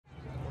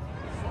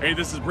Hey,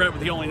 this is Brett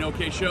with the Only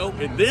OK Show,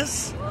 and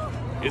this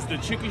is the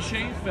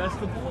Chickasha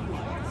Festival of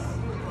Lights.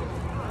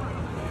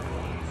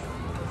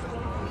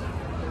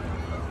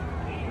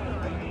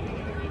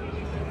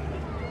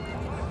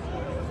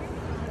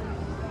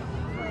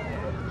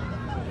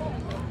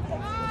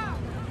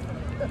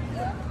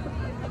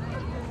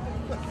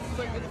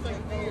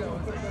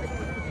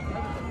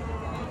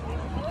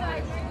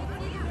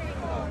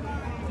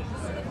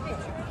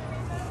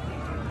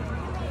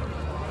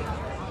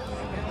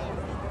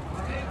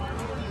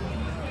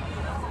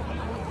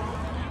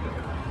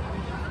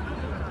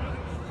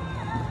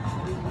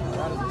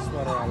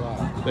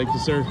 Thank you,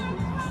 sir.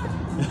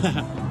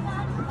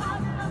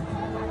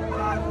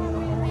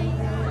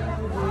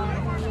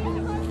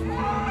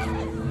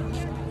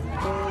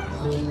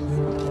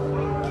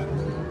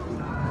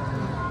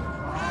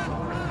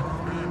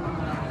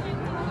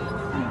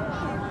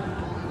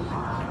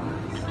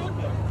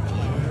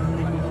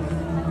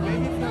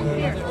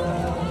 Here,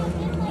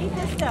 eat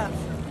this stuff.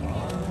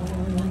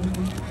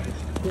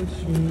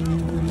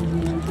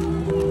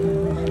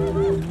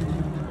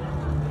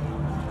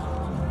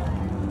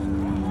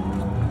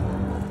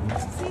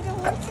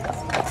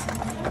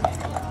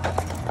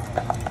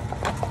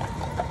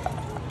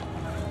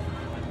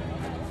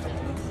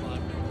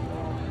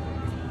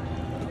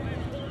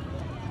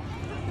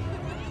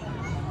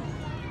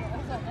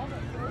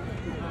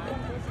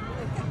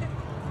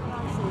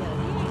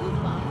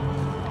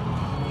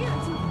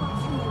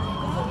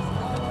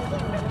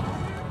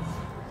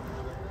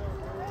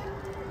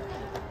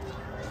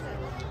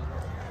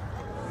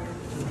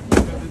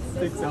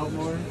 Sticks out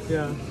more.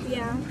 Yeah.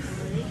 Yeah.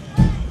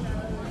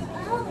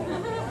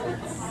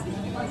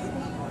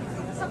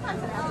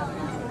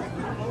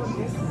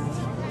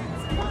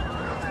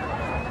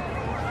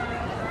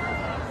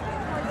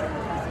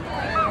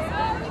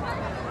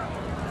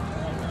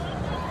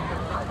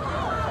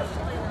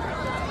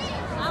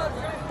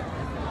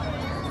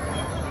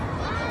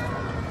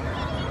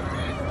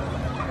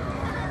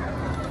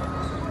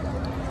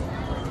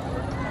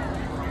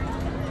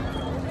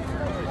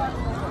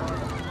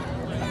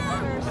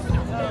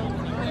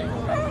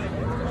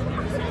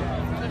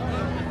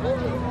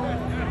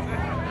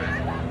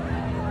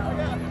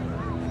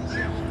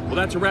 Well,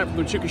 that's a wrap from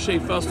the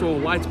Chickasha Festival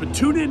of Lights, but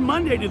tune in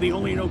Monday to the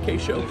Only OK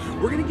Show.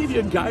 We're going to give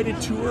you a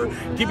guided tour,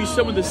 give you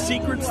some of the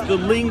secrets, the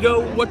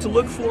lingo, what to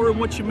look for, and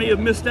what you may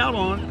have missed out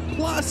on,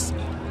 plus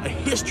a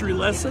history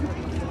lesson,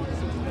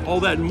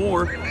 all that and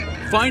more.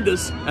 Find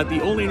us at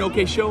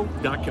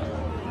theonlyandokshow.com.